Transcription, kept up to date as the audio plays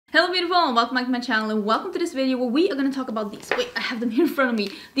beautiful and welcome back to my channel and welcome to this video where we are going to talk about these. Wait, I have them here in front of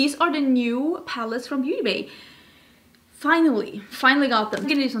me. These are the new palettes from Beauty Bay. Finally got them. I'm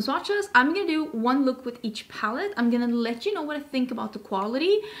gonna do some swatches. I'm gonna do one look with each palette. I'm gonna let you know what I think about the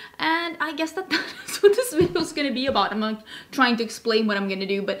quality, and I guess that is what this video is gonna be about. I'm not trying to explain what I'm gonna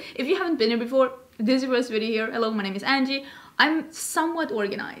do, but if you haven't been here before, this is your first video here. Hello, my name is Angie. I'm somewhat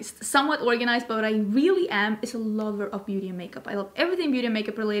organized, but what I really am is a lover of beauty and makeup. I love everything beauty and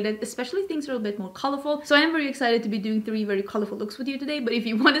makeup related, especially things that are a bit more colorful. So I am very excited to be doing 3 very colorful looks with you today. But if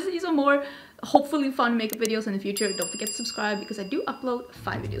you want to see some more, hopefully fun makeup videos in the future, don't forget to subscribe because I do upload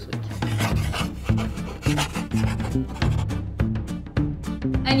 5 videos a week.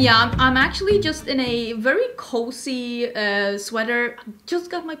 And yeah, I'm actually just in a very cozy sweater. Just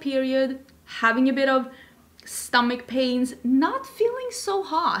got my period, having a bit of stomach pains, not feeling so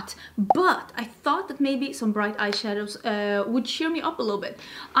hot, but I thought that maybe some bright eyeshadows would cheer me up a little bit.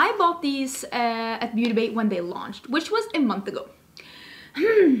 I bought these at Beauty Bay when they launched, which was a month ago.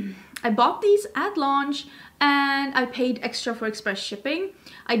 I bought these at launch and I paid extra for express shipping.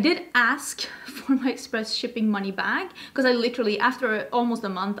 I did ask for my express shipping money back because I literally, after almost a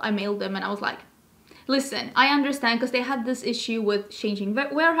month, I mailed them and I was like, listen, I understand because they had this issue with changing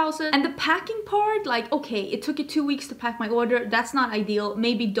warehouses and the packing part, like, okay, it took you 2 weeks to pack my order. That's not ideal.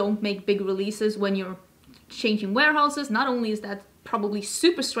 Maybe don't make big releases when you're changing warehouses. Not only is that probably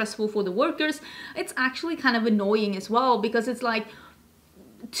super stressful for the workers, it's actually kind of annoying as well because it's like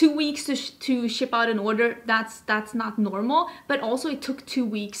 2 weeks to ship out an order. That's not normal, but also it took 2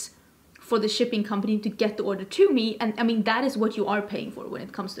 weeks for the shipping company to get the order to me, and I mean that is what you are paying for when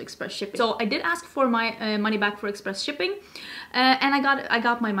it comes to express shipping. So I did ask for my money back for express shipping, and I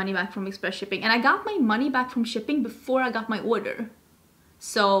got my money back from express shipping, and I got my money back from shipping before I got my order.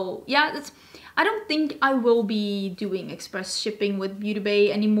 So yeah, I don't think I will be doing express shipping with Beauty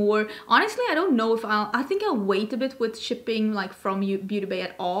Bay anymore. Honestly, I don't know if I think I'll wait a bit with shipping like from Beauty Bay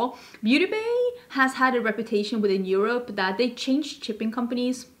at all. Beauty Bay has had a reputation within Europe that they changed shipping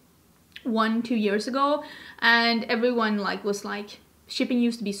companies 1-2 years ago, and everyone was like, shipping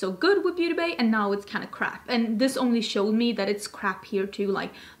used to be so good with Beauty Bay and now it's kind of crap. And this only showed me that it's crap here too.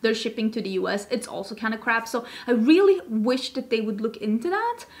 Like, they're shipping to the US, it's also kind of crap. So I really wish that they would look into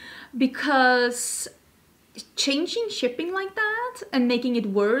that, because changing shipping like that and making it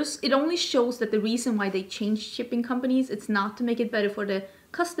worse, it only shows that the reason why they changed shipping companies, it's not to make it better for the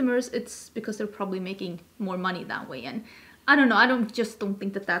customers, it's because they're probably making more money that way. And I don't know, I just don't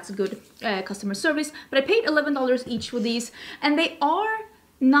think that that's good customer service. But I paid $11 each for these, and they are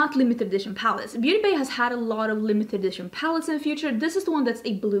not limited edition palettes. Beauty Bay has had a lot of limited edition palettes in the future. This is the one that's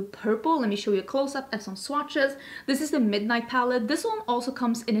a blue purple. Let me show you a close-up and some swatches. This is the Midnight palette. This one also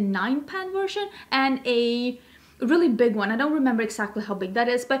comes in a 9-pan version and a really big one. I don't remember exactly how big that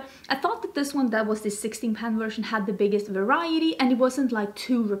is, but I thought that this one that was the 16-pan version had the biggest variety and it wasn't like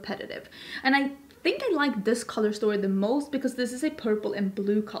too repetitive. And I think I like this color story the most because this is a purple and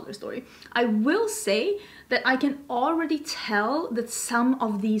blue color story. I will say that I can already tell that some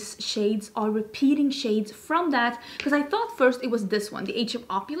of these shades are repeating shades from that, because I thought first it was this one, the Age of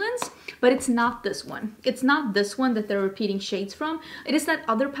Opulence, but it's not this one. It's not this one that they're repeating shades from. It is that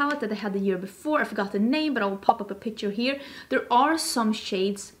other palette that I had the year before. I forgot the name, but I will pop up a picture here. There are some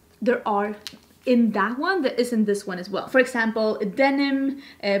shades there are in that one that isn't this one as well. For example, Denim,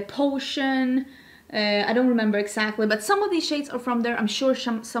 Potion, I don't remember exactly, but some of these shades are from there. I'm sure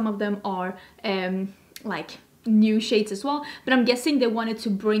some of them are like new shades as well, but I'm guessing they wanted to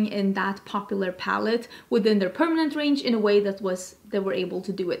bring in that popular palette within their permanent range in a way that they were able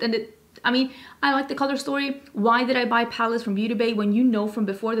to do it. And I mean, I like the color story. Why did I buy palettes from Beauty Bay when you know from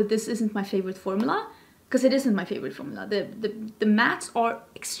before that this isn't my favorite formula? Because it isn't my favorite formula. The mattes are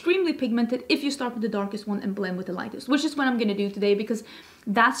extremely pigmented if you start with the darkest one and blend with the lightest, which is what I'm gonna do today, because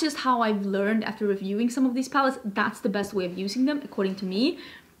that's just how I've learned after reviewing some of these palettes. That's the best way of using them, according to me.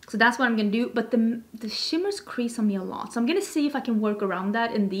 So that's what I'm gonna do. But the shimmers crease on me a lot, so I'm gonna see if I can work around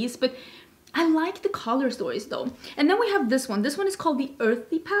that in these. But I like the color stories though. And then we have this one. This one is called the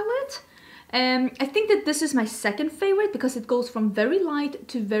Earthy palette. I think that this is my second favorite because it goes from very light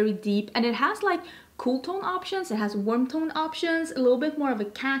to very deep, and it has like cool tone options, it has warm tone options, a little bit more of a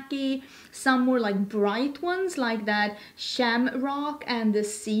khaki, some more like bright ones like that Shamrock and the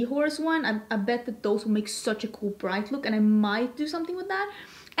Seahorse one. I bet that those will make such a cool bright look, and I might do something with that.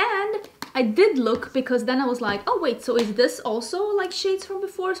 And I did look, because then I was like, oh wait, so is this also like shades from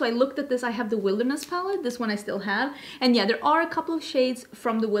before? So I looked at this. I have the Wilderness palette, this one I still have, and yeah, there are a couple of shades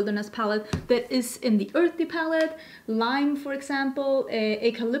from the Wilderness palette that is in the Earthy palette. Lime, for example,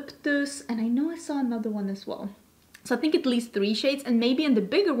 Eucalyptus, and I know I saw another one as well. So I think at least 3 shades, and maybe in the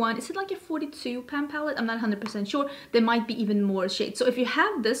bigger one, is it like a 42 pan palette? I'm not 100% sure. There might be even more shades. So if you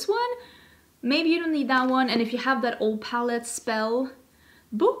have this one, maybe you don't need that one. And if you have that old palette, Spell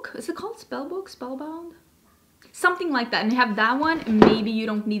Book, is it called Spell Book? Spellbound? Something like that, and you have that one, maybe you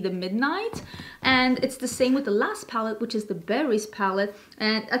don't need the Midnight. And it's the same with the last palette, which is the Berries palette,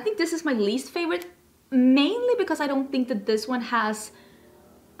 and I think this is my least favorite, mainly because I don't think that this one has,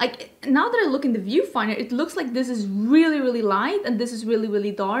 like, now that I look in the viewfinder, it looks like this is really light and this is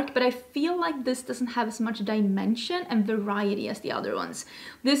really dark, but I feel like this doesn't have as much dimension and variety as the other ones.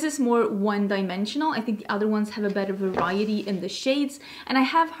 This is more one-dimensional. I think the other ones have a better variety in the shades, and I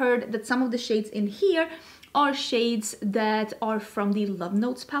have heard that some of the shades in here are shades that are from the Love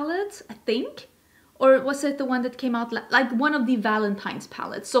Notes palette, I think. Or was it the one that came out, like one of the Valentine's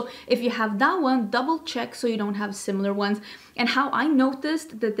palettes? So if you have that one, double check so you don't have similar ones. And how I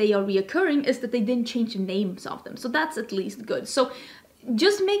noticed that they are reoccurring is that they didn't change the names of them. So that's at least good. So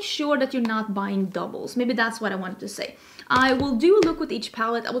just make sure that you're not buying doubles. Maybe that's what I wanted to say. I will do a look with each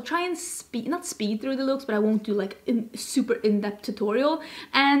palette. I will try and not speed through the looks, but I won't do like a super in-depth tutorial.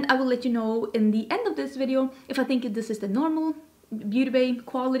 And I will let you know in the end of this video if I think this is the normal Beauty Bay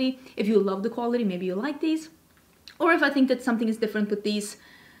quality. If you love the quality, maybe you like these. Or if I think that something is different with these.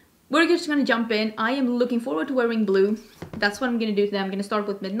 We're just gonna jump in. I am looking forward to wearing blue. That's what I'm gonna do today. I'm gonna start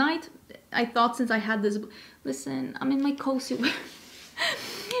with Midnight. I thought since I had this... Listen, I'm in my cozy wear.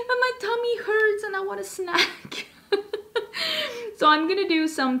 And my tummy hurts and I want a snack. So I'm gonna do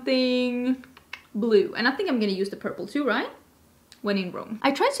something blue. And I think I'm gonna use the purple too, right? When in Rome.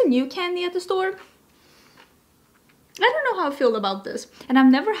 I tried some new candy at the store. I don't know how I feel about this. And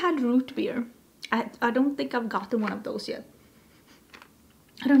I've never had root beer. I don't think I've gotten one of those yet.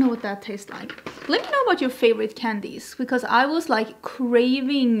 I don't know what that tastes like. Let me know about your favorite candies, because I was like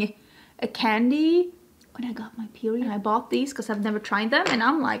craving a candy when I got my period. I bought these because I've never tried them, and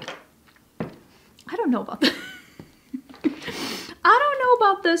I'm like, I don't know about that. I don't know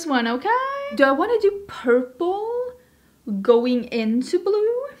about this one, okay? Do I want to do purple going into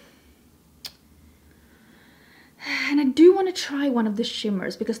blue? And I do want to try one of the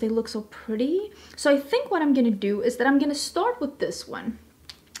shimmers because they look so pretty. So I think what I'm going to do is that I'm going to start with this one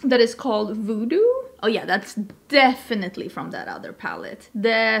that is called Voodoo. Oh yeah, that's definitely from that other palette.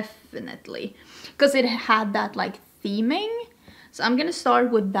 Definitely. Because it had that like theming. So I'm going to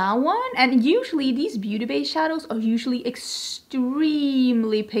start with that one. And usually these Beauty Bay shadows are usually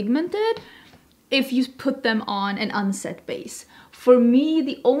extremely pigmented if you put them on an unset base. For me,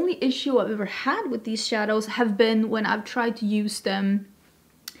 the only issue I've ever had with these shadows have been when I've tried to use them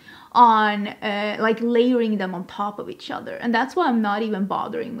on, like layering them on top of each other. And that's why I'm not even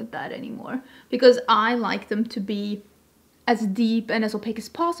bothering with that anymore. Because I like them to be as deep and as opaque as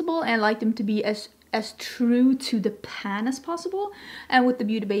possible. And I like them to be as true to the pan as possible. And with the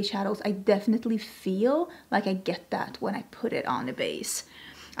Beauty Bay shadows, I definitely feel like I get that when I put it on a base.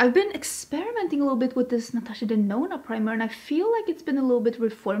 I've been experimenting a little bit with this Natasha Denona primer, and I feel like it's been a little bit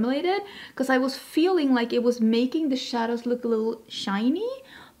reformulated because I was feeling like it was making the shadows look a little shiny,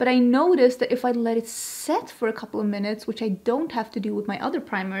 but I noticed that if I let it set for a couple of minutes, which I don't have to do with my other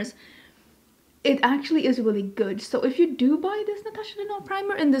primers, it actually is really good. So if you do buy this Natasha Denona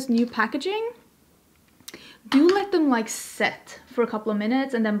primer in this new packaging, do let them like set for a couple of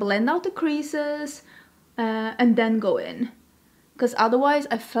minutes and then blend out the creases and then go in. Because otherwise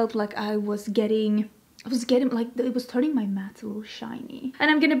I felt like I was getting like, it was turning my mattes a little shiny. And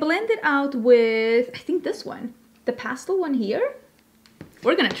I'm gonna blend it out with, I think this one, the pastel one here.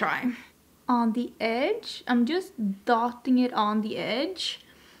 We're gonna try. On the edge, I'm just dotting it on the edge.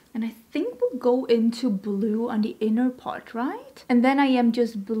 And I think we'll go into blue on the inner part, right? And then I am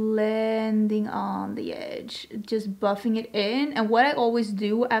just blending on the edge, just buffing it in. And what I always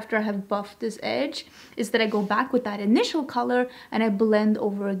do after I have buffed this edge is that I go back with that initial color and I blend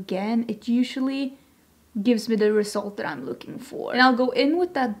over again. It usually gives me the result that I'm looking for. And I'll go in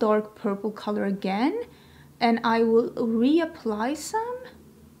with that dark purple color again, and I will reapply some.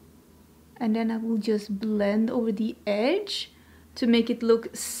 And then I will just blend over the edge to make it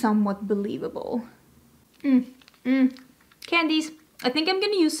look somewhat believable. Candies. I think I'm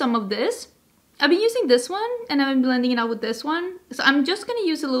gonna use some of this. I've been using this one and I've been blending it out with this one. So I'm just gonna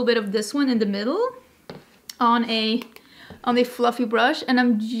use a little bit of this one in the middle on a fluffy brush, and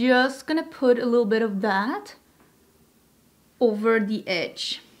I'm just gonna put a little bit of that over the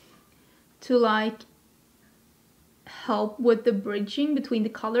edge to like help with the bridging between the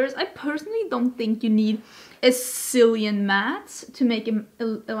colors. I personally don't think you need a zillion mattes to make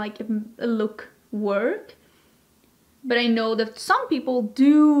a look work. But I know that some people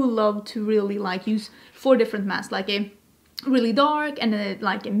do love to really like use 4 different masks, like a really dark, and then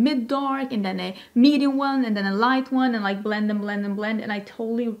like a mid dark, and then a medium one, and then a light one, and like blend and blend and blend. And I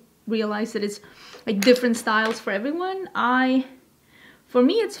totally realize that it's like different styles for everyone. For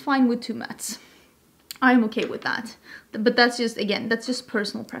me, it's fine with 2 mattes. I'm okay with that. But that's just, again, that's just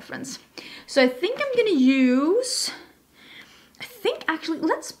personal preference. So I think I'm gonna use, actually,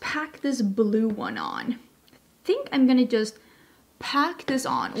 let's pack this blue one on. I think I'm gonna just pack this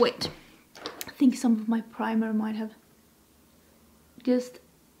on. Wait, I think some of my primer might have just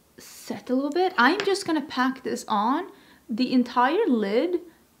set a little bit. I'm just gonna pack this on the entire lid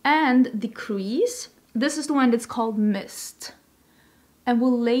and the crease. This is the one that's called Mist. And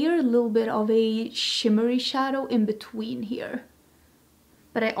we'll layer a little bit of a shimmery shadow in between here.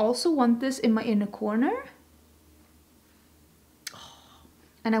 But I also want this in my inner corner.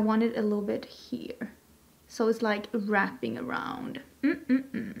 And I want it a little bit here. So it's like wrapping around.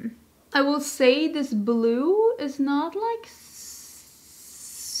 I will say this blue is not like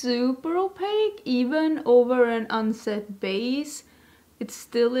super opaque, even over an unset base. It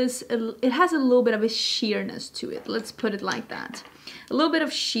still is, it has a little bit of a sheerness to it. Let's put it like that. A little bit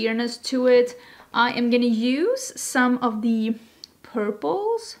of sheerness to it. I am gonna use some of the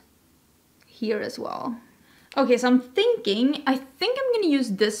purples here as well. Okay, so I think I'm gonna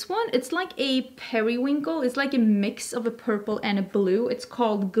use this one. It's like a periwinkle. It's like a mix of a purple and a blue. It's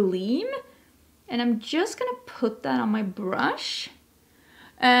called Gleam. And I'm just gonna put that on my brush.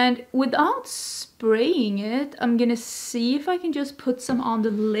 And without spraying it, I'm gonna see if I can just put some on the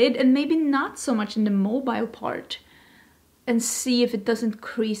lid and maybe not so much in the mobile part. And see if it doesn't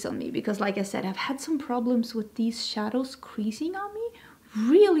crease on me. Because like I said, I've had some problems with these shadows creasing on me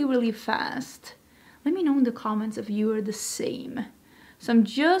really, really fast. Let me know in the comments if you are the same. So I'm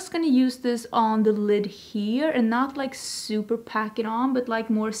just gonna use this on the lid here and not like super pack it on, but like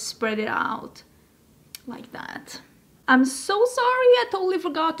more spread it out like that. I'm so sorry, I totally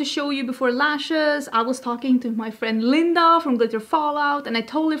forgot to show you before lashes. I was talking to my friend Linda from Glitter Fallout and I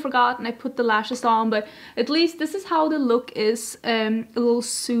totally forgot and I put the lashes on, but at least this is how the look is a little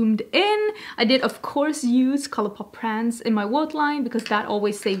zoomed in. I did of course use Colourpop Prance in my waterline because that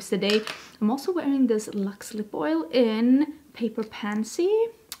always saves the day. I'm also wearing this Luxe Lip Oil in Paper Pansy.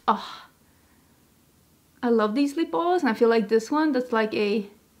 Oh, I love these lip oils and I feel like this one that's like a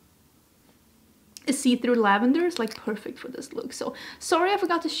see-through lavender is like perfect for this look. So sorry I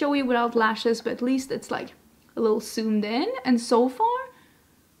forgot to show you without lashes, but at least it's like a little zoomed in, and so far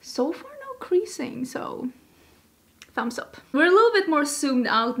no creasing, so thumbs up. We're a little bit more zoomed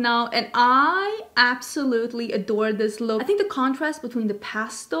out now and I absolutely adore this look. I think the contrast between the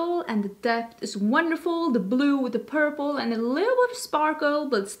pastel and the depth is wonderful. The blue with the purple and a little bit of sparkle,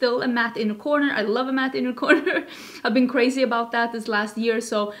 but still a matte inner corner. I love a matte inner corner. I've been crazy about that this last year,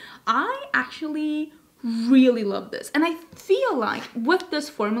 so I actually really love this. And I feel like with this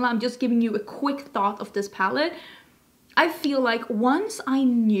formula, I'm just giving you a quick thought of this palette. I feel like once I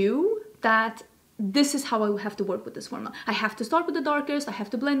knew that this is how I have to work with this formula. I have to start with the darkest, I have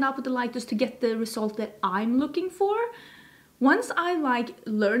to blend out with the lightest to get the result that I'm looking for. Once I like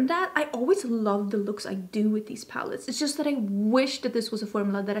learned that, I always love the looks I do with these palettes. It's just that I wish that this was a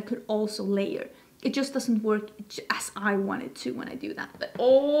formula that I could also layer. It just doesn't work as I want it to when I do that. But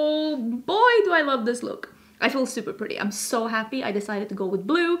oh boy, do I love this look. I feel super pretty. I'm so happy I decided to go with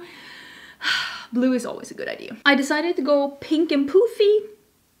blue. Blue is always a good idea. I decided to go pink and poofy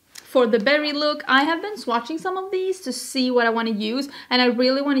for the berry look. I have been swatching some of these to see what I want to use, and I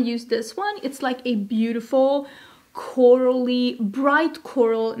really want to use this one. It's like a beautiful corally, bright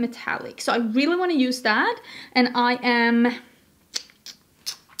coral metallic. So I really want to use that, and I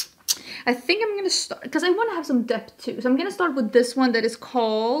think I'm gonna start, because I want to have some depth too. So I'm gonna start with this one that is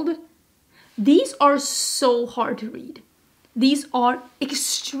called, these are so hard to read. These are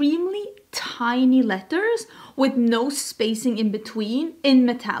extremely tiny letters with no spacing in between in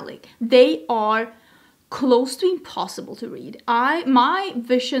metallic. They are close to impossible to read. My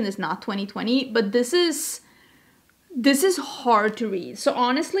vision is not 20/20, but this is hard to read. So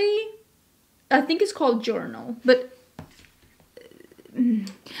honestly, I think it's called Journal, but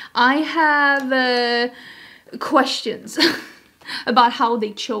I have questions about how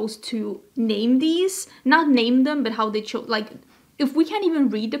they chose to name these. Not name them, but how they chose, like, if we can't even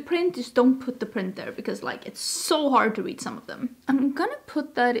read the print, just don't put the print there, because like it's so hard to read some of them. I'm gonna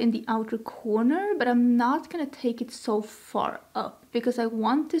put that in the outer corner, but I'm not gonna take it so far up because I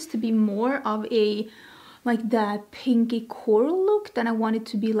want this to be more of a like that pinky coral look than I want it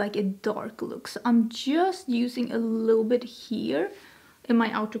to be like a dark look. So I'm just using a little bit here in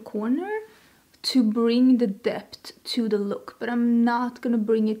my outer corner to bring the depth to the look, but I'm not gonna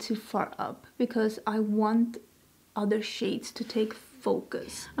bring it too far up because I want other shades to take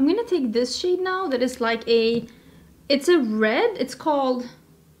focus. I'm gonna take this shade now that is like it's a red, it's called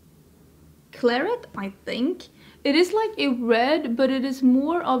Claret, I think. It is like a red, but it is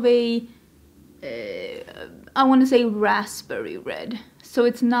more of a, I want to say raspberry red. So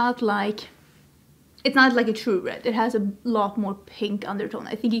it's not like a true red. It has a lot more pink undertone.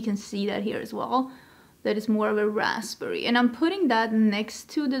 I think you can see that here as well. That is more of a raspberry. And I'm putting that next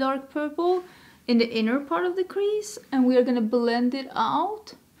to the dark purple in the inner part of the crease. And we are going to blend it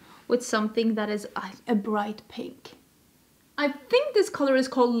out with something that is a bright pink. I think this color is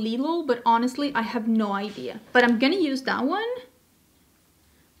called Lilo, but honestly, I have no idea. But I'm gonna use that one.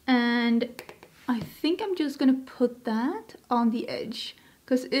 And I think I'm just gonna put that on the edge,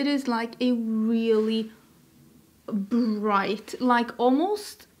 because it is like a really bright, like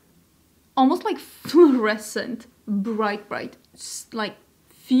almost like fluorescent, bright, like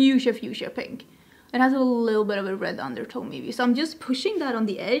fuchsia pink. It has a little bit of a red undertone maybe. So I'm just pushing that on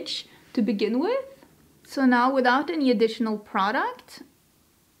the edge to begin with. So now, without any additional product,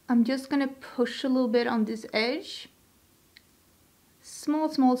 I'm just gonna push a little bit on this edge.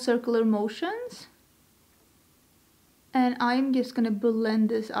 Small circular motions. And I'm just gonna blend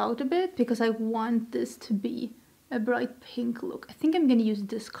this out a bit because I want this to be a bright pink look. I think I'm gonna use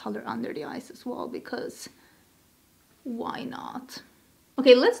this color under the eyes as well because why not?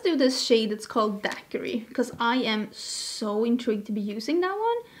 Okay, let's do this shade that's called Daiquiri because I am so intrigued to be using that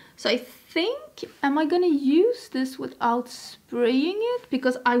one. So I think, am I gonna use this without spraying it?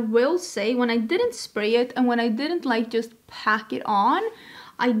 Because I will say, when I didn't spray it and when I didn't like just pack it on,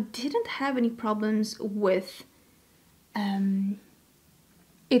 I didn't have any problems with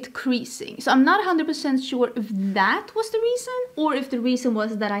it creasing. So I'm not 100% sure if that was the reason or if the reason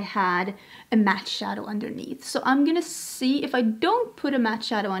was that I had a matte shadow underneath. So I'm gonna see if I don't put a matte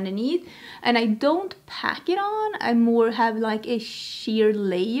shadow underneath and I don't pack it on, I more have like a sheer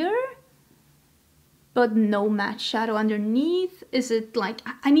layer but no matte shadow underneath. Is it like,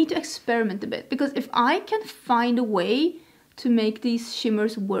 I need to experiment a bit, because if I can find a way to make these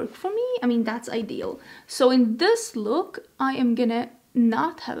shimmers work for me, I mean, that's ideal. So in this look, I am gonna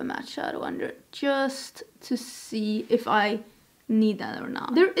not have a matte shadow under, just to see if I need that or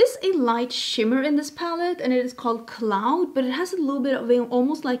not. There is a light shimmer in this palette and it is called Cloud, but it has a little bit of a,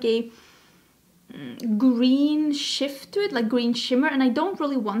 almost like a green shift to it, like green shimmer, and I don't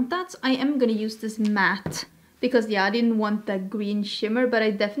really want that. So I am gonna use this matte because yeah, I didn't want that green shimmer, but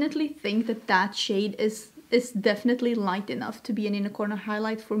I definitely think that that shade is definitely light enough to be an inner corner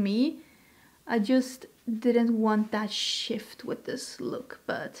highlight for me. I just didn't want that shift with this look,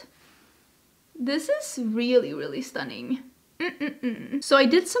 but this is really stunning. So I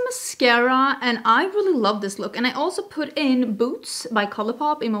did some mascara and I really love this look, and I also put in Boots by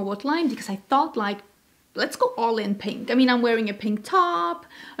Colourpop in my waterline because I thought, like, let's go all in pink. I mean, I'm wearing a pink top,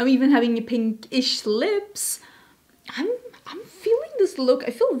 I'm even having a pinkish lips. I'm feeling this look. I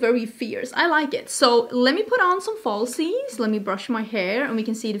feel very fierce. I like it. So let me put on some falsies, let me brush my hair and we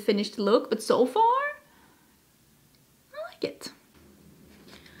can see the finished look, but so far I like it.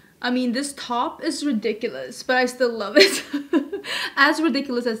 I mean, this top is ridiculous, but I still love it. As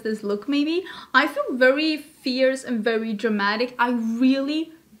ridiculous as this look may be, I feel very fierce and very dramatic. I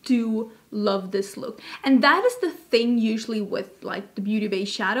really do love this look. And that is the thing usually with like the Beauty Bay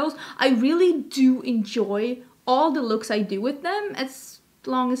shadows. I really do enjoy all the looks I do with them, as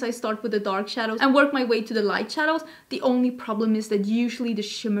long as I start with the dark shadows and work my way to the light shadows. The only problem is that usually the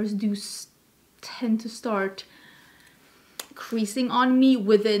shimmers do tend to start creasing on me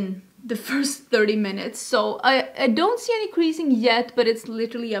within the first 30 minutes. So I don't see any creasing yet, but it's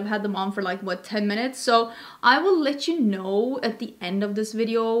literally, I've had them on for like, what, 10 minutes? So I will let you know at the end of this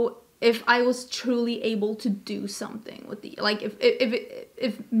video if I was truly able to do something with the, like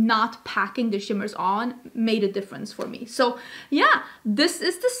if not packing the shimmers on made a difference for me. So yeah, this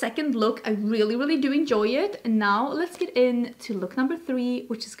is the second look. I really do enjoy it. And now let's get into look number 3,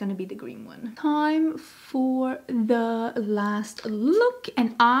 which is gonna be the green one. Time for the last look,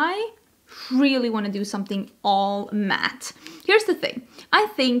 and I really want to do something all matte. Here's the thing. I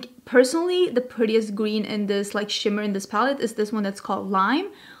think personally the prettiest green in this like shimmer in this palette is this one that's called Lime.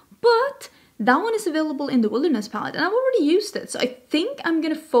 But that one is available in the Wilderness palette and I've already used it. So I think I'm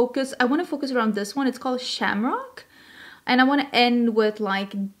gonna focus, I wanna focus around this one. It's called Shamrock. And I wanna end with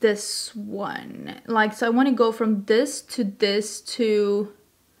like this one. Like, so I wanna go from this to this to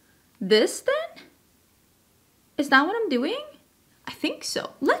this then? Is that what I'm doing? I think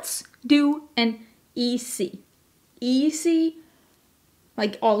so. Let's do an easy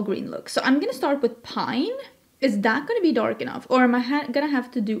like all green look. So I'm gonna start with Pine. Is that gonna be dark enough? Or am I gonna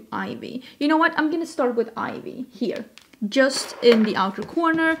have to do Ivy? You know what? I'm gonna start with Ivy here. Just in the outer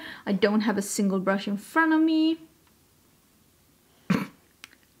corner. I don't have a single brush in front of me.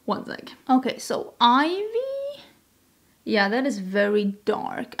 One sec. Okay, so Ivy. Yeah, that is very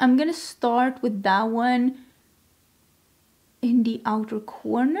dark. I'm gonna start with that one in the outer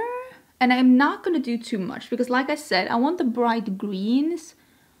corner. And I'm not gonna do too much because like I said, I want the bright greens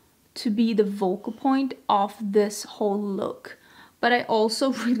to be the focal point of this whole look. But I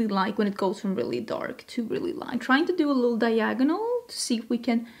also really like when it goes from really dark to really light. Trying to do a little diagonal to see if we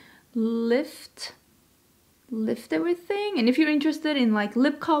can lift everything. And if you're interested in like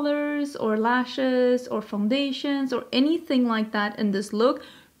lip colors or lashes or foundations or anything like that in this look,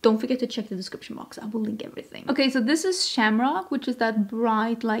 don't forget to check the description box. I will link everything. Okay, so this is Shamrock, which is that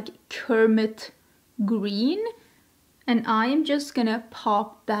bright like Kermit green. And I am just gonna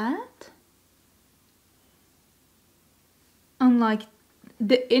pop that on like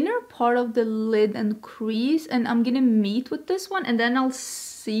the inner part of the lid and crease. And I'm gonna meet with this one and then I'll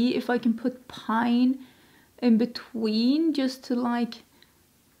see if I can put Pine in between just to like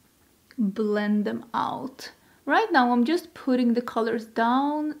blend them out. Right now I'm just putting the colors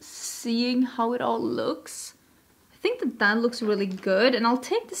down, seeing how it all looks. I think that that looks really good, and I'll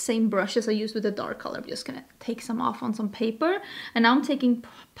take the same brushes I used with the dark color. I'm just gonna take some off on some paper, and now I'm taking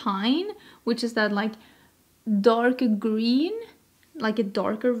Pine, which is that like darker green, like a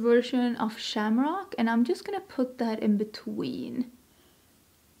darker version of Shamrock, and I'm just gonna put that in between.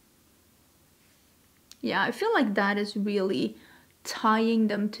 Yeah, I feel like that is really tying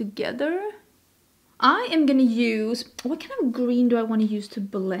them together. I am gonna use, what kind of green do I want to use to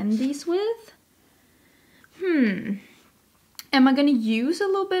blend these with? Am I gonna use a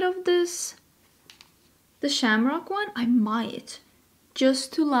little bit of this, the Shamrock one? I might,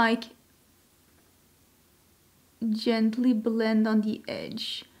 just to like gently blend on the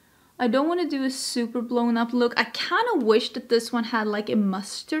edge. I don't want to do a super blown up look. I kind of wish that this one had like a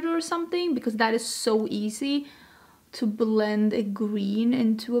mustard or something, because that is so easy to blend a green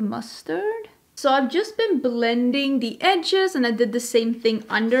into a mustard. So I've just been blending the edges, and I did the same thing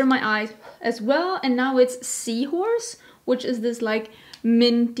under my eyes as well. And now it's Seahorse, which is this like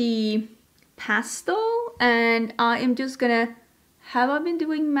minty pastel. And I am just gonna, have I been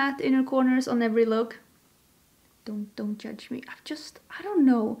doing matte inner corners on every look? Don't judge me. I don't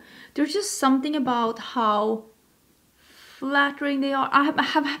know. There's just something about how flattering they are. I'm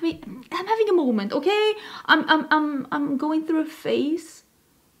having a moment, okay? I'm going through a phase.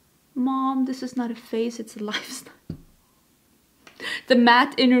 Mom, this is not a phase, it's a lifestyle. The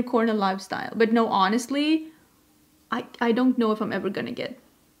matte inner corner lifestyle. But no, honestly, I don't know if I'm ever gonna get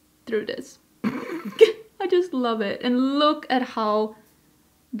through this. I just love it. And look at how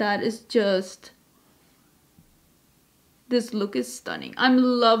that is just... This look is stunning. I'm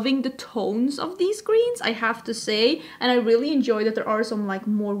loving the tones of these greens, I have to say. And I really enjoy that there are some like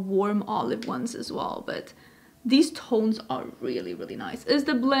more warm olive ones as well. But these tones are really, really nice. Is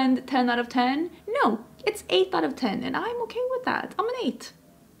the blend 10 out of 10? No, it's 8 out of 10. And I'm okay with that. I'm an 8.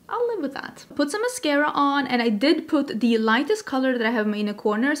 I'll live with that. Put some mascara on, and I did put the lightest color that I have in my inner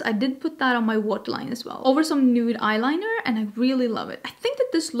corners. I did put that on my waterline as well. Over some nude eyeliner, and I really love it. I think that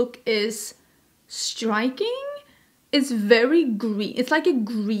this look is striking. It's very green. It's like a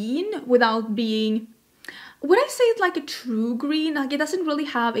green without being... Would I say it's like a true green? Like it doesn't really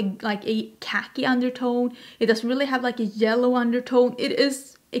have a khaki undertone. It doesn't really have like a yellow undertone. It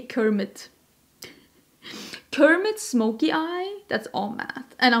is a Kermit smoky eye. That's all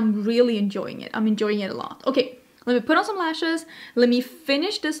matte. And I'm really enjoying it. I'm enjoying it a lot. Okay, let me put on some lashes. Let me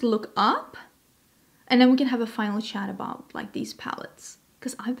finish this look up. And then we can have a final chat about like these palettes.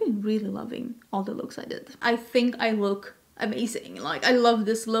 Because I've been really loving all the looks I did. I think I look amazing. Like I love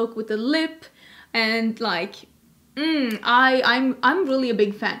this look with the lip. And like, I'm really a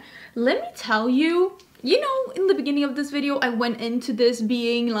big fan. Let me tell you, you know, in the beginning of this video, I went into this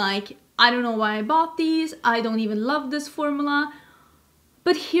being like, I don't know why I bought these. I don't even love this formula.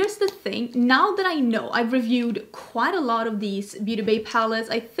 But here's the thing. Now that I know, I've reviewed quite a lot of these Beauty Bay palettes.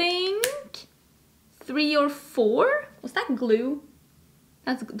 I think 3 or 4. Was that glue?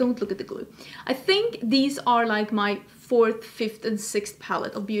 Don't look at the glue. I think these are like my 4th, 5th, and 6th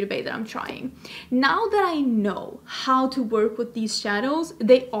palette of Beauty Bay that I'm trying. Now that I know how to work with these shadows,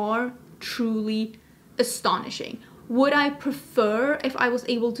 they are truly astonishing. Would I prefer if I was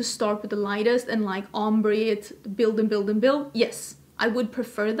able to start with the lightest and like ombre it, build and build and build? Yes, I would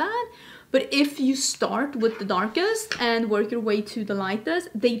prefer that. But if you start with the darkest and work your way to the lightest,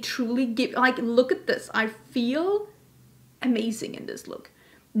 they truly give, like, look at this. I feel amazing in this look.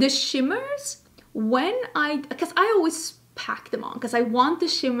 The shimmers, because I always pack them on because I want the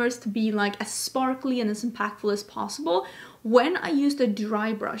shimmers to be like as sparkly and as impactful as possible. When I used a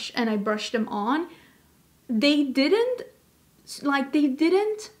dry brush and I brushed them on, they didn't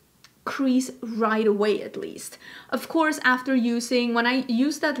crease right away, at least. Of course, when I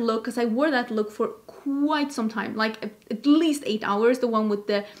used that look, because I wore that look for quite some time, like at least 8 hours, the one with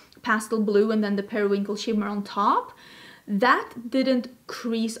the pastel blue and then the periwinkle shimmer on top, that didn't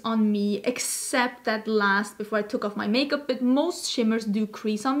crease on me except that last before I took off my makeup. But most shimmers do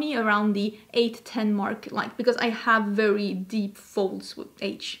crease on me around the 8-10 mark, like, because I have very deep folds with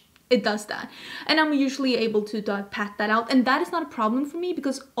age. It does that, and I'm usually able to pat that out, and that is not a problem for me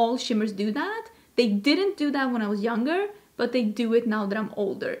because all shimmers do that. They didn't do that when I was younger, but they do it now that I'm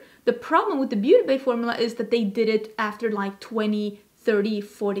older. The problem with the Beauty Bay formula is that they did it after like 20, 30,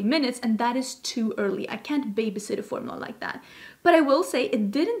 40 minutes, and that is too early. I can't babysit a formula like that. But I will say it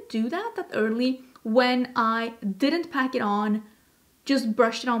didn't do that early when I didn't pack it on, just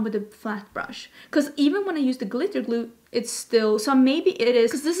brushed it on with a flat brush. Because even when I use the glitter glue, it's still, so maybe it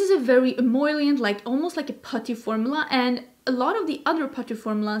is, because this is a very emollient, like almost like a putty formula, and a lot of the other putty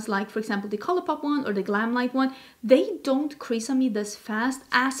formulas, like for example the Colourpop one or the Glam Light one, they don't crease on me as fast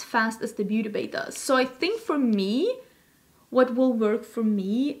as the Beauty Bay does. So I think for me, what will work for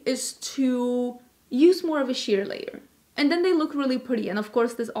me is to use more of a sheer layer, and then they look really pretty. And of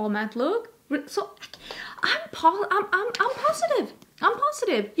course this all matte look, so I'm positive. I'm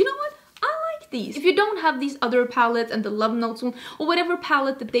positive. You know what? I like these. If you don't have these other palettes and the Love Notes one or whatever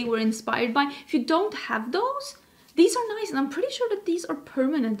palette that they were inspired by, if you don't have those, these are nice, and I'm pretty sure that these are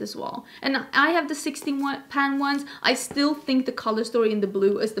permanent as well. And I have the 16 pan ones. I still think the color story in the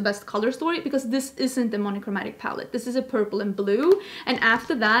blue is the best color story because this isn't a monochromatic palette. This is a purple and blue. And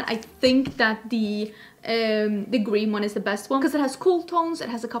after that, I think that the green one is the best one because it has cool tones. It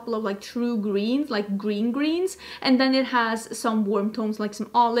has a couple of like true greens, like green greens, and then it has some warm tones like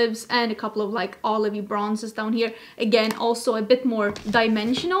some olives and a couple of like olivey bronzes down here. Again, also a bit more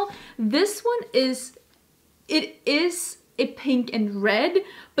dimensional. This one is, it is a pink and red,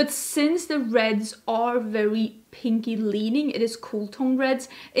 but since the reds are very pinky leaning, it is cool tone reds,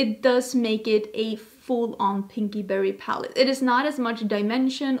 it does make it a full-on pinky berry palette. It is not as much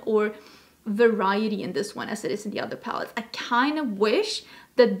dimension or variety in this one as it is in the other palettes. I kind of wish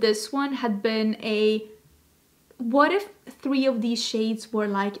that this one had been a, what if 3 of these shades were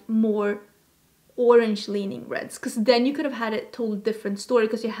like more orange leaning reds, because then you could have had a totally different story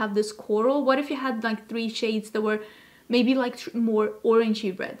because you have this coral. What if you had like 3 shades that were maybe like more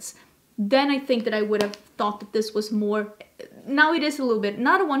orangey reds? Then I think that I would have thought that this was more, now it is a little bit,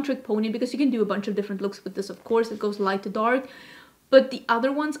 not a one-trick pony because you can do a bunch of different looks with this, of course. It goes light to dark, but the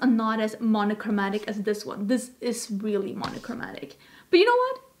other ones are not as monochromatic as this one. This is really monochromatic. But you know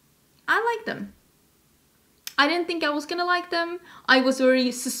what? I like them. I didn't think I was gonna like them. I was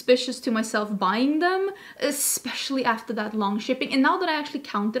very suspicious to myself buying them, especially after that long shipping. And now that I actually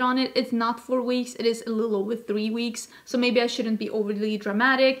counted on it, it's not 4 weeks, it is a little over 3 weeks. So maybe I shouldn't be overly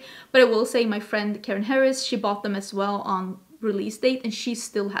dramatic. But I will say my friend Karen Harris, she bought them as well on release date and she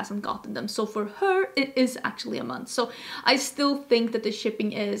still hasn't gotten them. So for her, it is actually a month. So I still think that the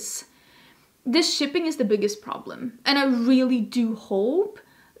shipping is the biggest problem. And I really do hope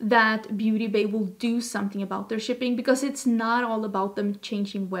that Beauty Bay will do something about their shipping, because it's not all about them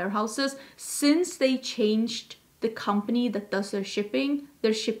changing warehouses. Since they changed the company that does their shipping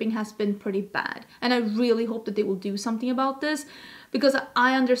has been pretty bad. And I really hope that they will do something about this, because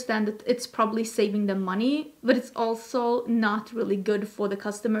I understand that it's probably saving them money, but it's also not really good for the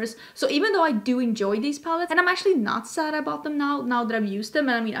customers. So even though I do enjoy these palettes, and I'm actually not sad about them now that I've used them,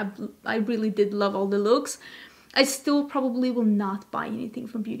 and I mean, I really did love all the looks, I still probably will not buy anything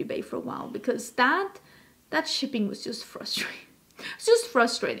from Beauty Bay for a while, because that shipping was just frustrating. It's just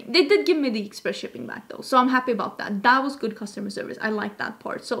frustrating. They did give me the express shipping back though, so I'm happy about that. That was good customer service. I like that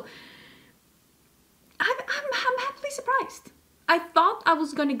part. So I'm happily surprised. I thought I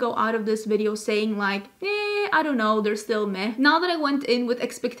was gonna go out of this video saying like, I don't know, they're still meh. Now that I went in with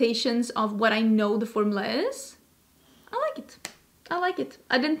expectations of what I know the formula is, I like it. I like it.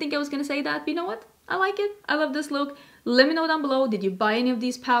 I didn't think I was gonna say that, but you know what? I like it. I love this look. Let me know down below, did you buy any of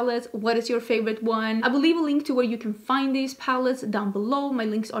these palettes? What is your favorite one? I will leave a link to where you can find these palettes down below. My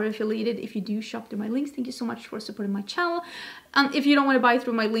links are affiliated if you do shop through my links. Thank you so much for supporting my channel. If you don't want to buy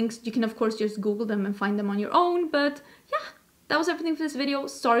through my links, you can of course just Google them and find them on your own. But yeah, that was everything for this video.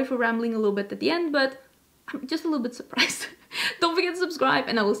 Sorry for rambling a little bit at the end, but I'm just a little bit surprised. Don't forget to subscribe,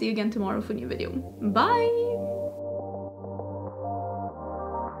 and I will see you again tomorrow for a new video. Bye!